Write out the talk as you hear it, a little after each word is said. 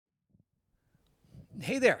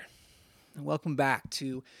Hey there, and welcome back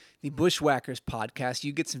to the Bushwhackers podcast.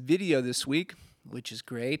 You get some video this week, which is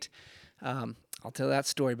great. I'll tell that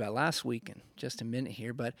story about last week in just a minute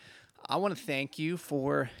here, but I want to thank you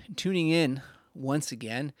for tuning in once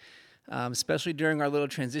again, especially during our little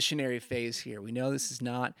transitionary phase here. We know this is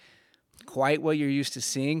not quite what you're used to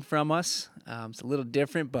seeing from us. It's a little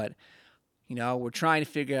different, but we're trying to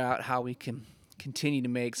figure out how we can continue to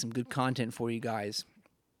make some good content for you guys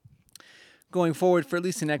going forward for at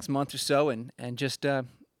least the next month or so, and just and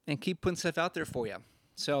keep putting stuff out there for you.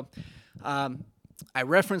 So I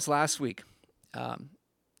referenced last week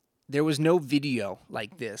there was no video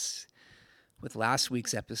like this with last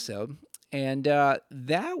week's episode, and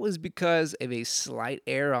that was because of a slight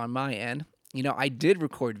error on my end. I did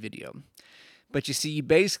record video, but you see, you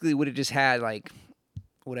basically would have just had like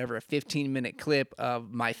whatever, a 15-minute clip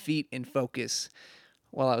of my feet in focus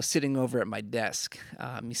while I was sitting over at my desk.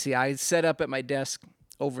 You see, I set up at my desk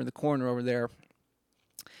over in the corner over there,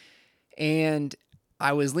 and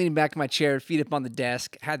I was leaning back in my chair, feet up on the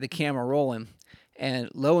desk, had the camera rolling, and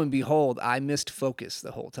lo and behold, I missed focus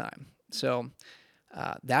the whole time. So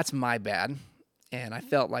that's my bad, and I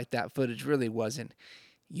felt like that footage really wasn't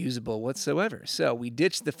usable whatsoever. So we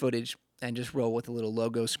ditched the footage and just roll with a little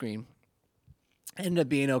logo screen. Ended up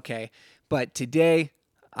being okay, but today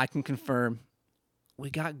I can confirm we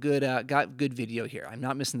got good video here. I'm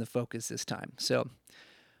not missing the focus this time. So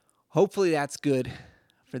hopefully that's good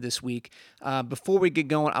for this week. Before we get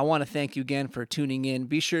going, I want to thank you again for tuning in.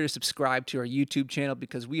 Be sure to subscribe to our YouTube channel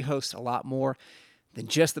because we host a lot more than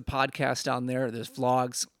just the podcast on there. There's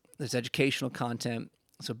vlogs, there's educational content.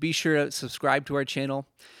 So be sure to subscribe to our channel.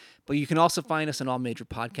 But you can also find us on all major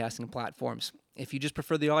podcasting platforms if you just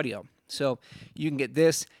prefer the audio. So you can get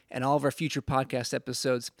this and all of our future podcast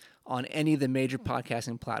episodes on any of the major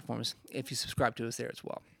podcasting platforms if you subscribe to us there as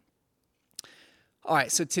well. All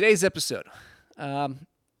right, so today's episode,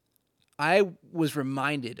 I was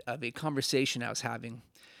reminded of a conversation I was having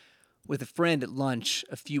with a friend at lunch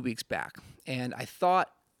a few weeks back, and I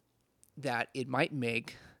thought that it might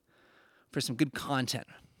make for some good content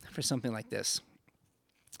for something like this.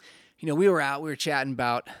 We were chatting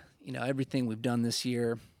about, everything we've done this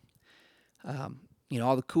year,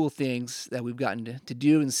 all the cool things that we've gotten to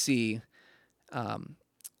do and see.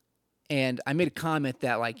 And I made a comment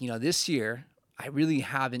that, this year, I really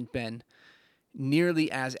haven't been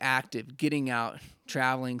nearly as active getting out,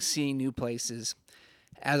 traveling, seeing new places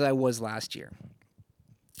as I was last year.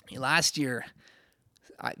 Last year,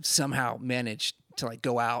 I somehow managed to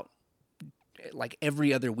go out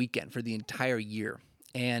every other weekend for the entire year.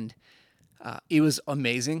 And it was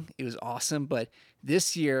amazing. It was awesome. But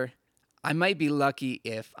this year, I might be lucky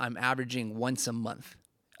if I'm averaging once a month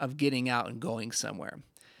of getting out and going somewhere.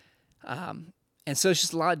 And so it's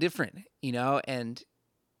just a lot different, and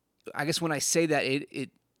I guess when I say that,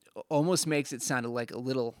 it almost makes it sound like a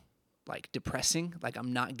little depressing, like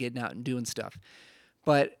I'm not getting out and doing stuff.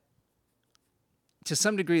 But to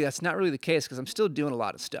some degree, that's not really the case because I'm still doing a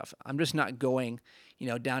lot of stuff. I'm just not going,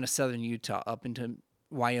 down to southern Utah, up into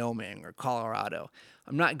Wyoming or Colorado.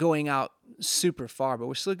 I'm not going out super far, but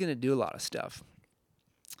we're still going to do a lot of stuff.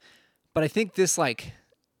 But I think this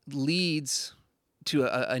leads to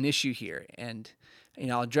an issue here, and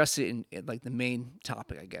I'll address it in the main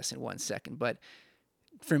topic, I guess, in 1 second. But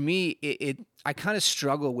for me, I kind of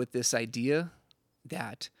struggle with this idea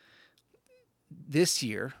that this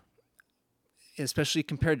year, especially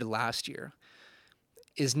compared to last year,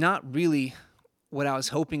 is not really what I was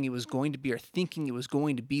hoping it was going to be or thinking it was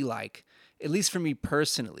going to be like, at least for me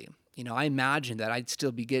personally. I imagined that I'd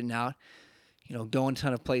still be getting out, going a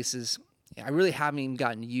ton of places. I really haven't even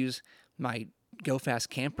gotten to use my Go Fast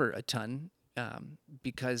camper a ton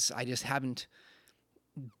because I just haven't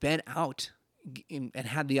been out and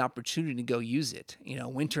had the opportunity to go use it.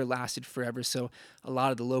 Winter lasted forever, so a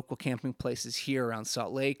lot of the local camping places here around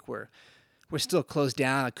Salt Lake were still closed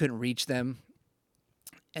down. I couldn't reach them.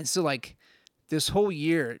 And so this whole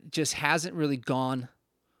year just hasn't really gone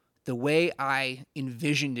the way I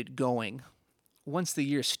envisioned it going once the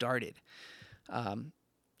year started. And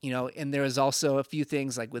there was also a few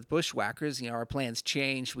things with Bushwhackers, our plans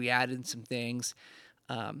changed. We added some things,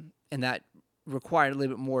 and that required a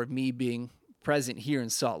little bit more of me being present here in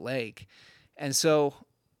Salt Lake. And so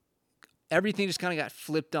everything just kind of got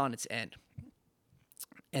flipped on its end.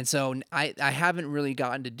 And so I haven't really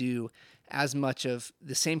gotten to do as much of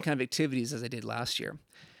the same kind of activities as I did last year.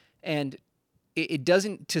 And it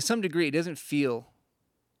doesn't, to some degree, it doesn't feel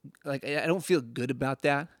like, I don't feel good about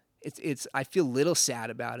that. I feel a little sad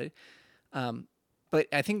about it. But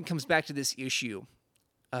I think it comes back to this issue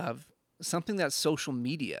of something that social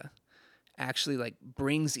media actually like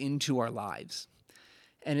brings into our lives.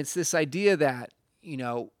 And it's this idea that,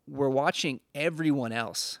 we're watching everyone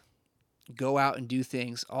else go out and do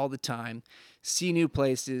things all the time, see new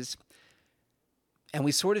places, and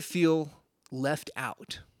we sort of feel left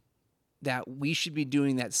out, that we should be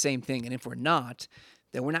doing that same thing. And if we're not,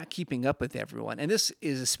 then we're not keeping up with everyone. And this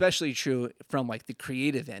is especially true from like the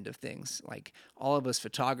creative end of things. Like all of us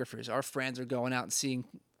photographers, our friends are going out and seeing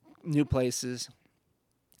new places.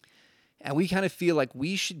 And we kind of feel like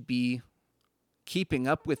we should be keeping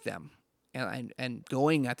up with them and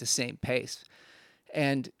going at the same pace.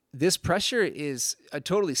 And this pressure is a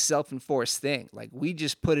totally self-enforced thing. Like we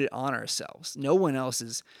just put it on ourselves. No one else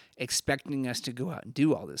is expecting us to go out and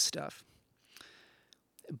do all this stuff.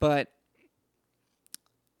 But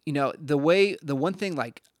the one thing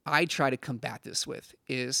like I try to combat this with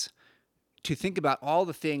is to think about all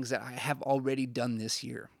the things that I have already done this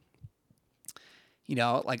year.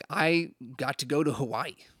 Like I got to go to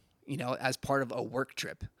Hawaii, as part of a work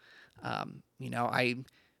trip. I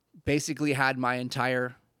basically had my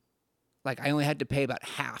entire, like I only had to pay about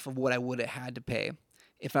half of what I would have had to pay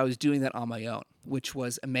if I was doing that on my own, which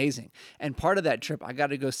was amazing. And part of that trip, I got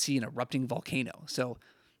to go see an erupting volcano. So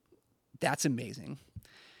that's amazing.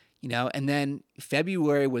 And then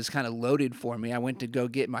February was kind of loaded for me. I went to go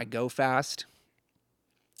get my Go Fast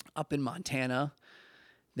up in Montana.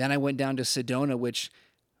 Then I went down to Sedona, which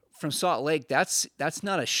from Salt Lake, that's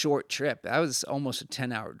not a short trip. That was almost a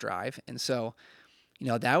 10-hour drive. And so,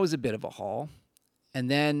 that was a bit of a haul. And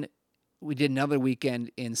then we did another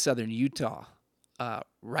weekend in southern Utah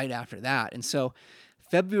right after that. And so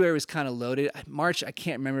February was kind of loaded. March, I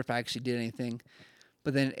can't remember if I actually did anything.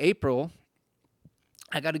 But then in April,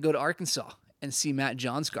 I got to go to Arkansas and see Matt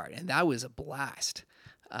Johnsgaard, and that was a blast.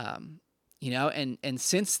 And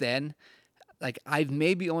since then, like I've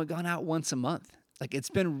maybe only gone out once a month. Like it's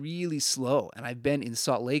been really slow, and I've been in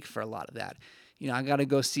Salt Lake for a lot of that. I got to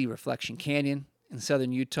go see Reflection Canyon in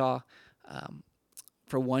southern Utah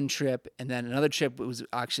for one trip, and then another trip was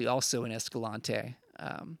actually also in Escalante.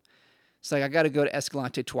 So like I got to go to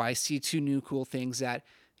Escalante twice, see two new cool things that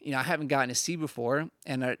I haven't gotten to see before,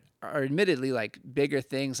 and are admittedly like bigger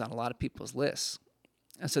things on a lot of people's lists.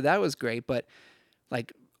 And so that was great. But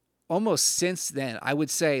like almost since then, I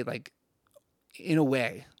would say like in a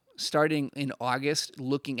way, starting in August,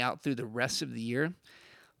 looking out through the rest of the year,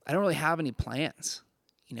 I don't really have any plans.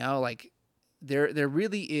 Like there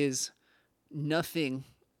really is nothing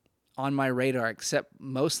on my radar except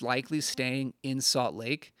most likely staying in Salt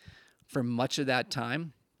Lake for much of that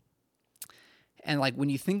time. And like when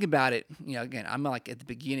you think about it, again, I'm like at the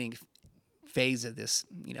beginning phase of this,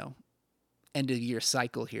 end of year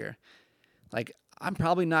cycle here. Like I'm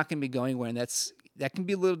probably not going to be going where, and that can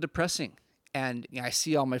be a little depressing. And I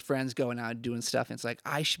see all my friends going out and doing stuff, and it's like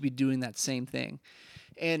I should be doing that same thing.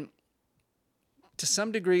 And to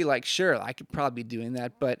some degree, like sure, I could probably be doing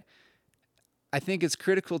that, but I think it's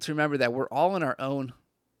critical to remember that we're all in our own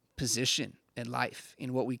position in life,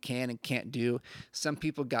 in what we can and can't do. Some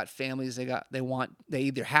people got families they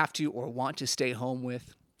either have to or want to stay home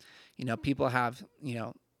with. People have,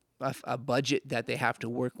 a budget that they have to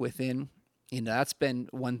work within. That's been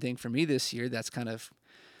one thing for me this year that's kind of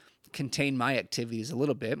contained my activities a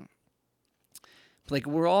little bit. Like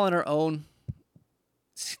we're all on our own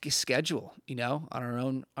schedule,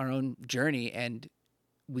 on our own journey, and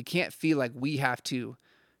we can't feel like we have to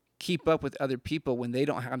keep up with other people when they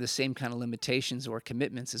don't have the same kind of limitations or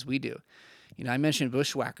commitments as we do. I mentioned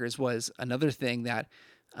Bushwhackers was another thing that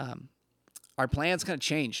our plans kind of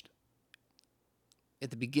changed at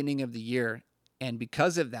the beginning of the year. And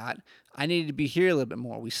because of that, I needed to be here a little bit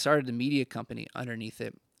more. We started a media company underneath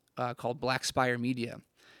it called Black Spire Media.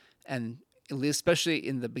 And especially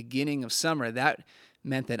in the beginning of summer, that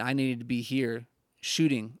meant that I needed to be here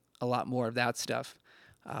shooting a lot more of that stuff.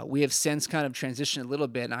 We have since kind of transitioned a little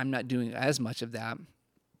bit, and I'm not doing as much of that.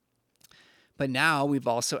 But now we've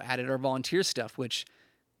also added our volunteer stuff, which,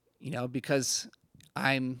 because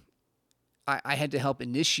I had to help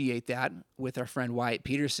initiate that with our friend Wyatt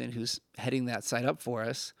Peterson, who's heading that site up for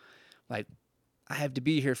us. Like, I have to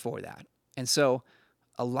be here for that. And so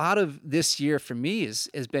a lot of this year for me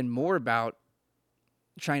has been more about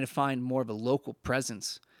trying to find more of a local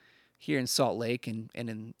presence here in Salt Lake and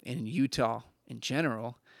in Utah in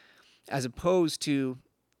general, as opposed to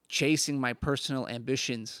chasing my personal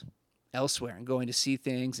ambitions elsewhere and going to see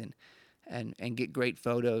things and get great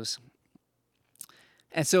photos.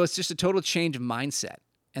 And so it's just a total change of mindset.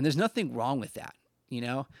 And there's nothing wrong with that,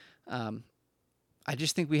 I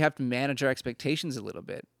just think we have to manage our expectations a little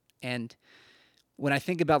bit. And when I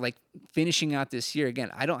think about like finishing out this year,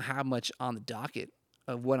 again, I don't have much on the docket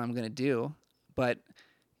of what I'm going to do. But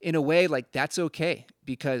in a way, like that's okay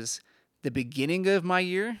because the beginning of my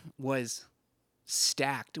year was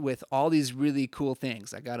stacked with all these really cool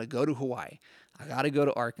things. I got to go to Hawaii. I got to go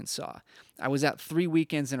to Arkansas. I was out 3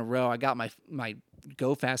 weekends in a row. I got my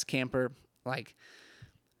Go Fast camper. Like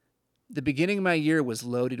the beginning of my year was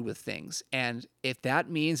loaded with things. And if that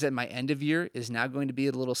means that my end of year is now going to be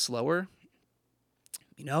a little slower,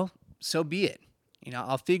 so be it.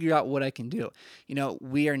 I'll figure out what I can do.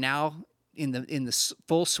 We are now in the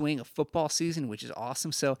full swing of football season, which is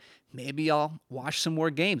awesome. So maybe I'll watch some more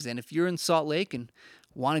games. And if you're in Salt Lake and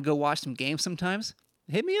want to go watch some games sometimes,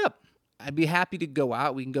 hit me up. I'd be happy to go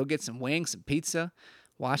out. We can go get some wings, some pizza,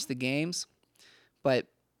 watch the games. But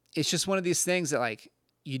it's just one of these things that like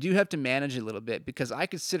you do have to manage a little bit, because I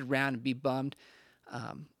could sit around and be bummed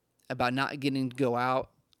about not getting to go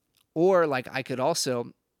out, or like I could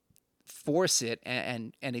also force it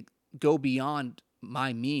and it go beyond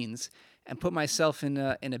my means and put myself in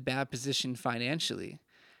a bad position financially,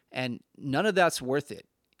 and none of that's worth it.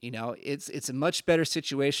 It's a much better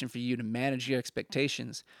situation for you to manage your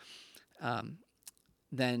expectations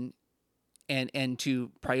than and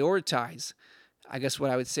to prioritize. I guess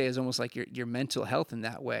what I would say is almost like your mental health in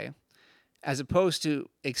that way, as opposed to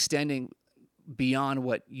extending beyond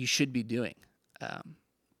what you should be doing.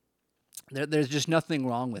 There's just nothing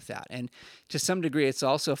wrong with that. And to some degree, it's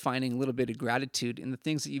also finding a little bit of gratitude in the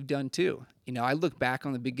things that you've done too. I look back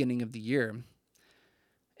on the beginning of the year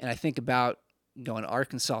and I think about going to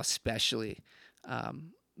Arkansas especially.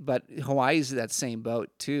 But Hawaii's that same boat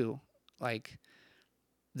too. Like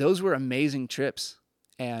those were amazing trips,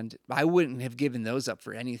 and I wouldn't have given those up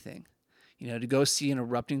for anything. To go see an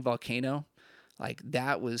erupting volcano, like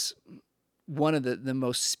that was one of the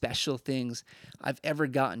most special things I've ever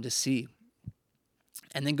gotten to see.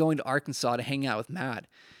 And then going to Arkansas to hang out with Matt.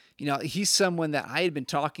 He's someone that I had been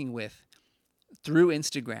talking with through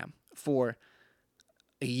Instagram for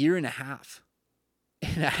a year and a half.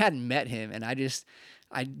 And I hadn't met him. And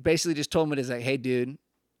I basically just told him, it is like, hey, dude,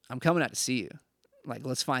 I'm coming out to see you. Like,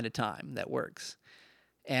 let's find a time that works.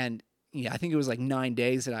 And I think it was like 9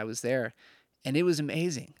 days that I was there. And it was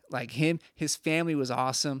amazing. Like his family was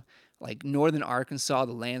awesome. Like northern Arkansas,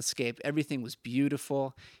 the landscape, everything was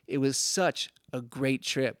beautiful. It was such a great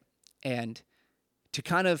trip. And to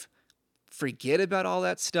kind of forget about all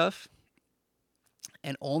that stuff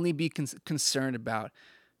and only be concerned about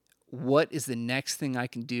what is the next thing I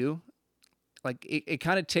can do, like it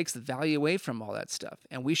kind of takes the value away from all that stuff.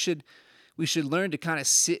 And we should learn to kind of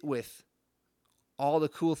sit with all the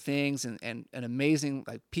cool things and amazing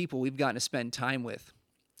like people we've gotten to spend time with,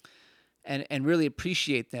 and really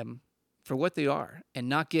appreciate them for what they are, and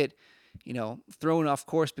not get thrown off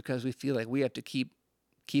course because we feel like we have to keep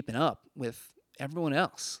keeping up with everyone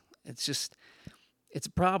else. It's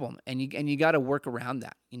a problem, and you got to work around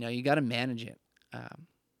that. You got to manage it.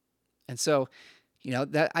 And so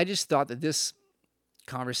that I just thought that this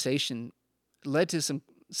conversation led to some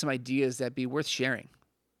ideas that'd be worth sharing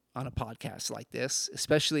on a podcast like this,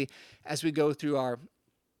 especially as we go through our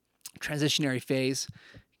transitionary phase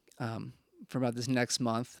for about this next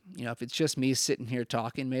month. If it's just me sitting here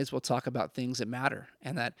talking, may as well talk about things that matter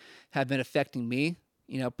and that have been affecting me,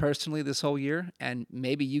 personally this whole year. And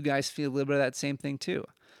maybe you guys feel a little bit of that same thing too,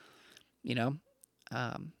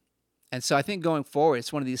 and so I think going forward,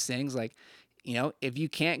 it's one of these things like, if you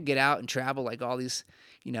can't get out and travel like all these,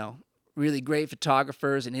 really great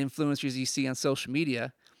photographers and influencers you see on social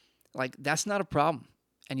media, like that's not a problem.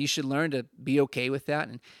 And you should learn to be okay with that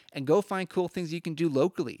and go find cool things you can do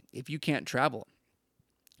locally if you can't travel.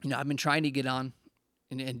 I've been trying to get on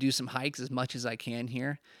and do some hikes as much as I can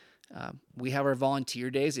here. We have our volunteer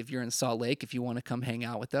days if you're in Salt Lake, if you want to come hang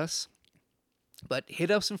out with us. But hit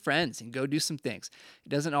up some friends and go do some things. It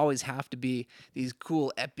doesn't always have to be these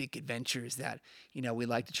cool, epic adventures that, we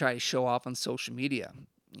like to try to show off on social media.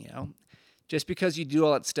 Just because you do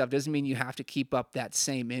all that stuff doesn't mean you have to keep up that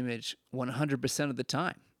same image 100% of the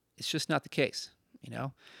time. It's just not the case,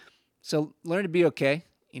 So learn to be okay,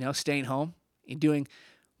 staying home and doing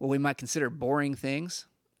what we might consider boring things.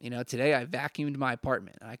 Today I vacuumed my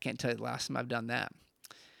apartment. I can't tell you the last time I've done that.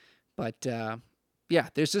 But, yeah,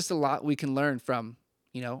 there's just a lot we can learn from,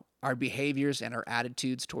 our behaviors and our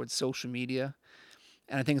attitudes towards social media.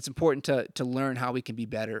 And I think it's important to learn how we can be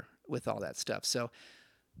better with all that stuff. So,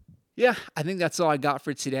 yeah, I think that's all I got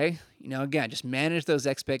for today. Again, just manage those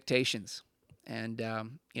expectations and,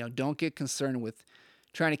 don't get concerned with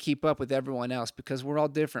trying to keep up with everyone else, because we're all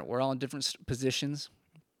different. We're all in different positions.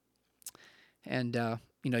 And,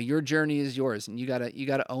 your journey is yours, and you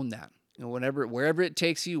gotta own that. Wherever it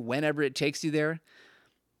takes you, whenever it takes you there,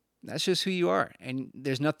 That's just who you are, and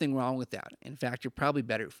there's nothing wrong with that. In fact, you're probably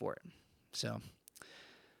better for it. So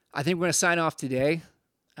I think we're going to sign off today.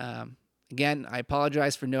 Again, I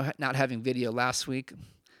apologize for not having video last week.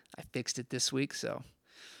 I fixed it this week, so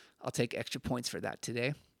I'll take extra points for that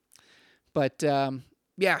today. But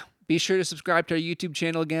yeah, be sure to subscribe to our YouTube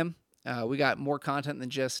channel again. We got more content than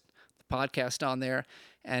just the podcast on there,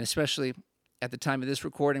 and especially at the time of this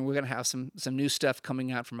recording, we're going to have some new stuff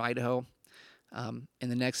coming out from Idaho in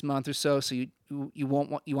the next month or so. So you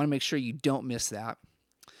want to make sure you don't miss that.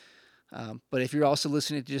 But if you're also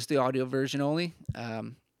listening to just the audio version only,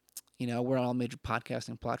 we're on all major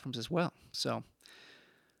podcasting platforms as well. So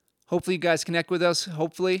hopefully you guys connect with us.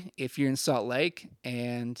 Hopefully, if you're in Salt Lake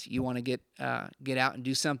and you want to get out and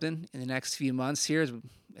do something in the next few months here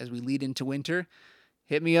as we lead into winter,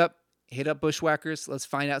 hit me up. Hit up Bushwhackers. Let's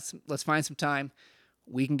find some time.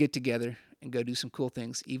 We can get together and go do some cool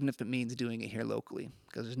things, even if it means doing it here locally,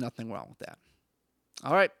 because there's nothing wrong with that.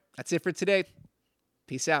 All right, that's it for today.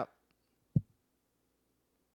 Peace out.